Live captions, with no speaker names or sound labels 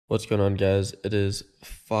What's going on, guys? It is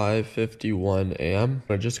 5:51 a.m.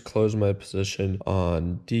 I just closed my position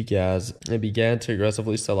on DGAS. I began to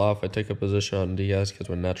aggressively sell off. I took a position on DGAS because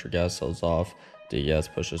when natural gas sells off,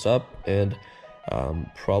 DGAS pushes up, and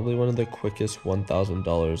probably one of the quickest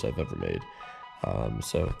 $1,000 I've ever made.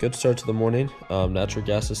 So good start to the morning. Natural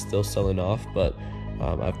gas is still selling off, but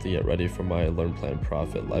I have to get ready for my Learn Plan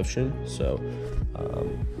Profit live stream. So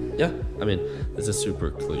yeah, I mean, this is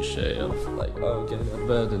super cliche of like, oh, getting out of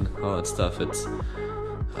bed and all that stuff. It's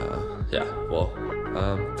yeah, well,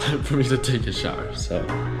 time for me to take a shower. So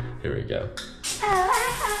here we go.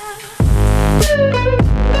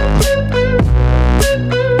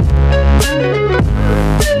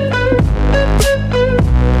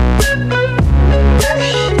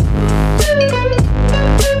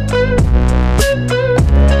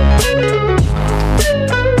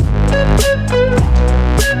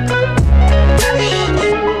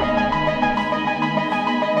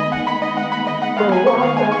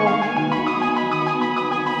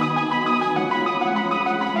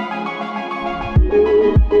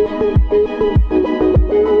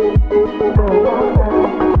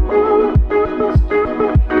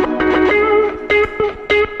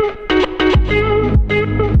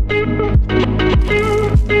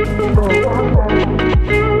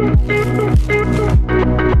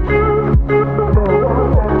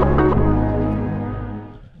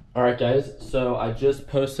 Alright guys, so I just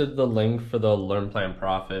posted the link for the Learn Plan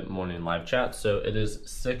Profit morning live chat. So it is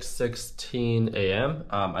 6:16 a.m.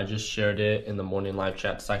 I just shared it in the morning live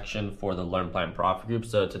chat section for the Learn Plan Profit group.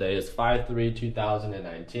 So today is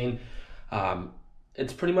 5/3/2019.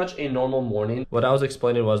 It's pretty much a normal morning. What I was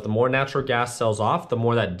explaining was the more natural gas sells off, the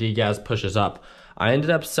more that DGAS pushes up. I ended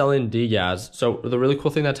up selling DGAS. So the really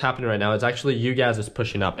cool thing that's happening right now is actually UGAS is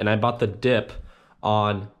pushing up, and I bought the dip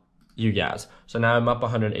on UGAS. So now I'm up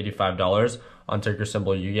 $185 on ticker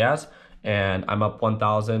symbol UGAS, and I'm up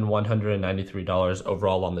 $1,193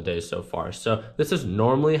 overall on the day so far. So this is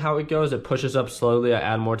normally how it goes. It pushes up slowly. I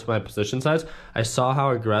add more to my position size. I saw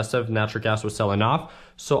how aggressive natural gas was selling off,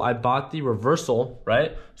 so I bought the reversal,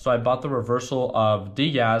 right? So I bought the reversal of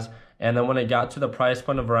DGAS, and then when it got to the price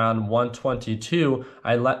point of around 122,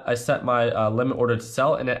 I set my limit order to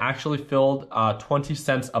sell, and it actually filled 20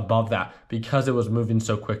 cents above that because it was moving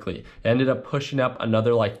so quickly. It ended up pushing up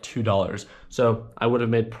another like $2. So I would have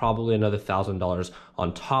made probably another $1,000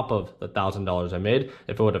 on top of the $1,000 I made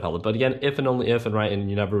if it would have held it. But again, if and only if, and right, and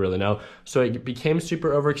you never really know. So it became super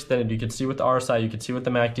overextended. You could see with the RSI, you could see with the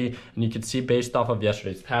MACD, and you could see based off of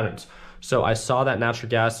yesterday's patterns. So I saw that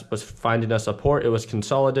natural gas was finding a support. It was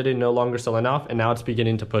consolidating, no longer selling off, and now it's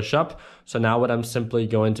beginning to push up. So now what I'm simply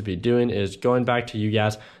going to be doing is going back to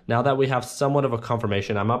UGAS. Now that we have somewhat of a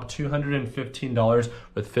confirmation, I'm up $215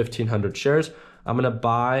 with 1,500 shares. I'm gonna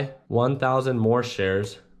buy 1,000 more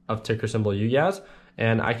shares of ticker symbol UGAS,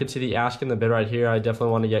 and I can see the ask and the bid right here. I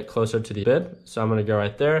definitely want to get closer to the bid, so I'm gonna go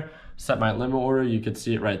right there, set my limit order. You could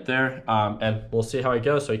see it right there, and we'll see how it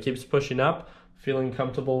goes. So it keeps pushing up. Feeling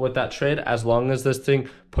comfortable with that trade. As long as this thing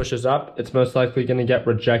pushes up, it's most likely going to get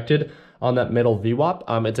rejected on that middle VWAP.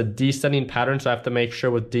 It's a descending pattern, so I have to make sure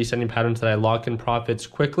with descending patterns that I lock in profits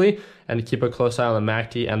quickly and keep a close eye on the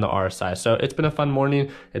MACD and the RSI. So it's been a fun morning.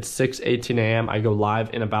 It's 6:18 a.m. I go live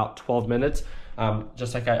in about 12 minutes.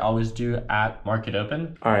 Just like I always do at market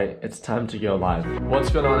open. All right, it's time to go live. What's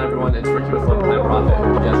going on, everyone? It's Ricky with Learn Plan Profit. Hope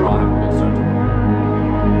you guys are all having a good start.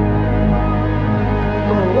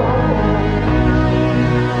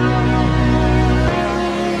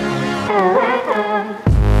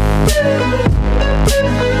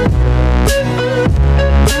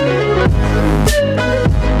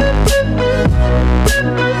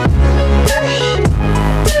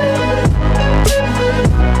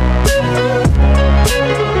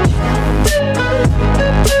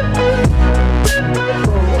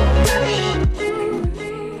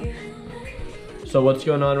 So what's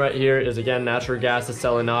going on right here is, again, natural gas is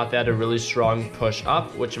selling off. They had a really strong push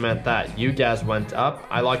up, which meant that UGAS went up.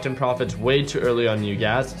 I locked in profits way too early on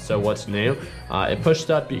UGAS, so what's new? It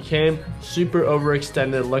pushed up, became super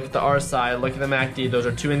overextended. Look at the RSI, look at the MACD. Those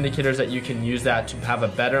are two indicators that you can use that to have a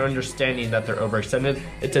better understanding that they're overextended.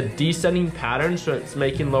 It's a descending pattern, so it's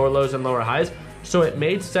making lower lows and lower highs. So it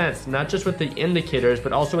made sense, not just with the indicators,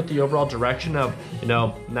 but also with the overall direction of,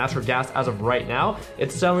 natural gas as of right now.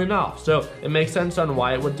 It's selling off. So it makes sense on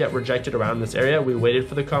why it would get rejected around this area. We waited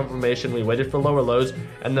for the confirmation, we waited for lower lows,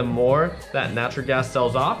 and the more that natural gas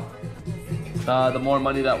sells off, the more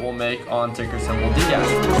money that we'll make on ticker symbol DGAS.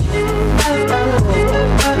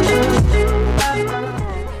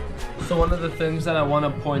 So one of the things that I want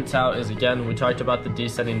to point out is, again, we talked about the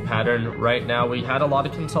descending pattern. Right now, we had a lot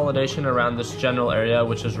of consolidation around this general area,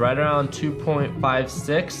 which is right around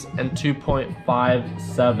 2.56 and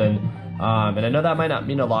 2.57. And I know that might not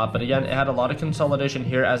mean a lot, but again, it had a lot of consolidation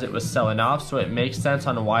here as it was selling off, so it makes sense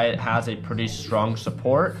on why it has a pretty strong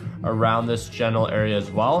support around this general area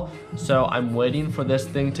as well. So I'm waiting for this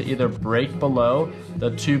thing to either break below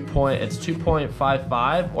the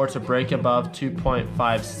 2.55 or to break above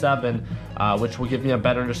 2.57, which will give me a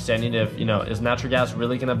better understanding if, you know, is natural gas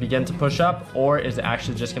really going to begin to push up, or is it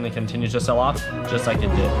actually just going to continue to sell off just like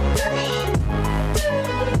it did.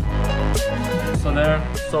 So there,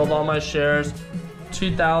 sold all my shares,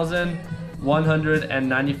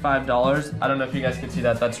 $2,195. I don't know if you guys can see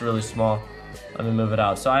that, that's really small. Let me move it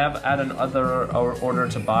out. So I have added another order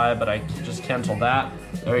to buy, but I just canceled that.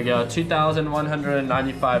 There we go,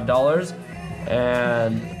 $2,195.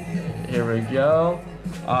 And here we go.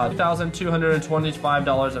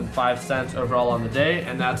 $2,225.05 overall on the day,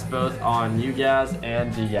 and that's both on UGAS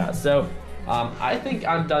and DGAS. So I think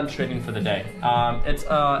I'm done trading for the day. It's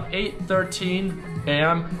 8:13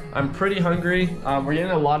 a.m. I'm pretty hungry. We're getting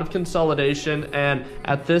a lot of consolidation, and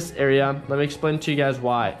at this area, let me explain to you guys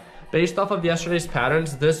why. Based off of yesterday's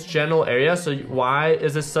patterns, this general area, so why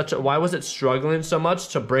was it struggling so much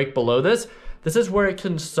to break below this? This is where it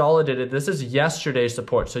consolidated. This is yesterday's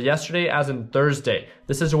support. So yesterday as in Thursday,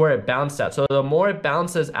 this is where it bounced at. So the more it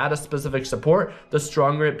bounces at a specific support, the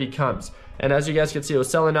stronger it becomes. And as you guys can see, it was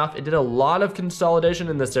selling off. It did a lot of consolidation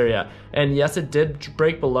in this area. And yes, it did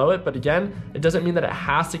break below it, but again, it doesn't mean that it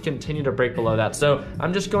has to continue to break below that. So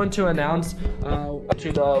I'm just going to announce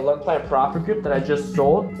to the Learn Plan Profit group that I just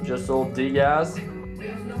sold DGAS,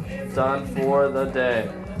 done for the day.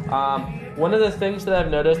 One of the things that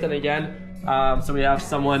I've noticed, and again, so we have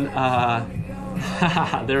someone,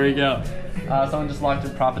 there we go. Someone just locked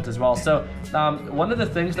in profits as well. So one of the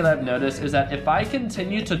things that I've noticed is that if I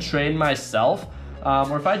continue to trade myself,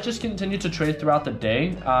 or if I just continue to trade throughout the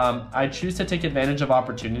day, I choose to take advantage of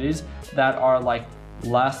opportunities that are like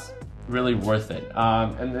less really worth it.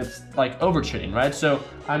 And it's like over trading, right? So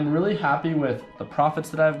I'm really happy with the profits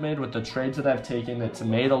that I've made, with the trades that I've taken. It's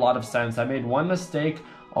made a lot of sense. I made one mistake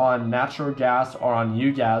on natural gas or on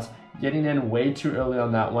UGAS, getting in way too early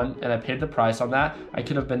on that one, and I paid the price on that. I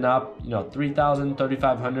could have been up, you know, 3,000,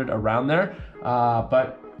 3,500 around there,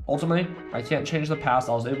 but ultimately I can't change the past.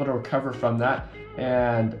 I was able to recover from that,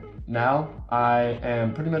 and now I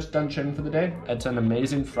am pretty much done trading for the day. It's an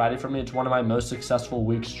amazing Friday for me. It's one of my most successful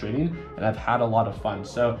weeks trading, and I've had a lot of fun.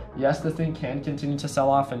 So yes, the thing can continue to sell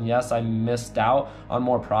off, and yes, I missed out on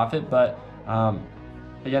more profit, but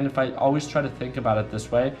again, if I always try to think about it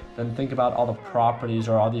this way, then think about all the properties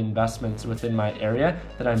or all the investments within my area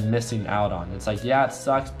that I'm missing out on. It's like, yeah, it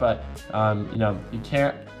sucks, but you know, you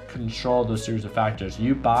can't control those series of factors.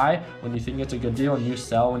 You buy when you think it's a good deal, and you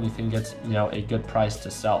sell when you think it's, you know, a good price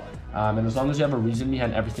to sell. And as long as you have a reason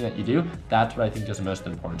behind everything that you do, that's what I think is most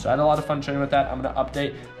important. So I had a lot of fun trading with that. I'm gonna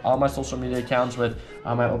update all my social media accounts with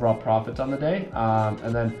my overall profits on the day,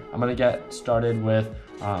 and then I'm gonna get started with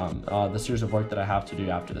the series of work that I have to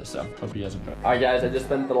do after this. So hope you guys enjoy. All right, guys, I just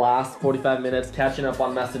spent the last 45 minutes catching up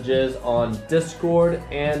on messages on Discord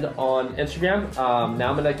and on Instagram. Now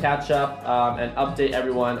I'm gonna catch up and update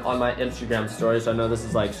everyone on my Instagram story. So I know this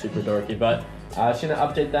is like super dorky, but I'm just gonna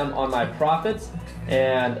update them on my profits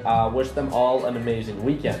and wish them all an amazing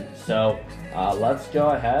weekend. So let's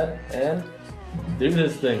go ahead and do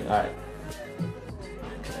this thing. All right.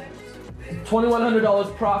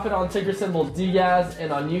 $2,100 profit on ticker symbol DGAS,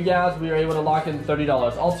 and on UGAS we were able to lock in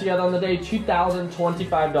 $30. Altogether on the day,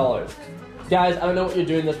 $2,025. Guys, I don't know what you're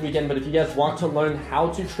doing this weekend, but if you guys want to learn how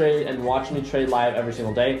to trade and watch me trade live every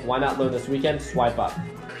single day, why not learn this weekend? Swipe up.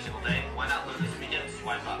 Every single day, why not learn this weekend?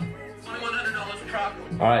 Swipe up. $2,100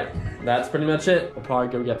 profit. All right, that's pretty much it. I'll probably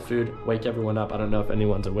go get food, wake everyone up. I don't know if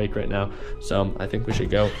anyone's awake right now, so I think we should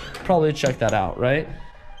go probably check that out, right?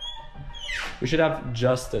 We should have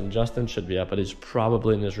Justin. Justin should be up, but he's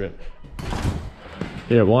probably in his room.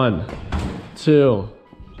 Here, 1, 2,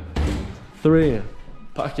 3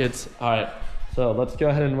 buckets. All right, so let's go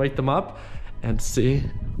ahead and wake them up and see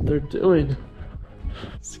what they're doing.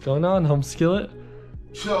 What's going on, home skillet?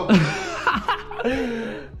 What's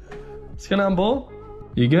going on, bull?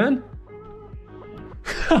 You good?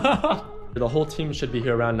 The whole team should be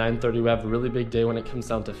here around 9:30. We have a really big day when it comes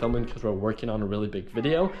down to filming because we're working on a really big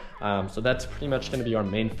video. So that's pretty much going to be our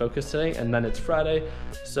main focus today. And then it's Friday.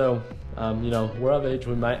 So, you know, we're of age.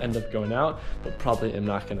 We might end up going out, but probably am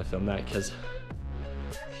not going to film that because,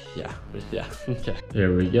 yeah, okay.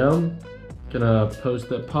 Here we go. Gonna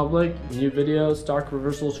post it public. New video, stock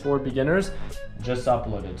reversals for beginners, just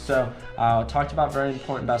uploaded. So talked about very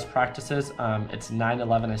important best practices. It's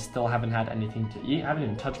 9/11. I still haven't had anything to eat. I haven't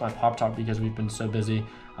even touched my Pop-Tart because we've been so busy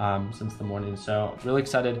since the morning. So really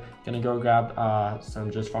excited. Gonna go grab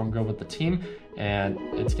some Just Farm Grill with the team, and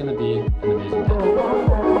it's gonna be an amazing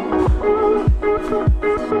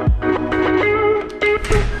day.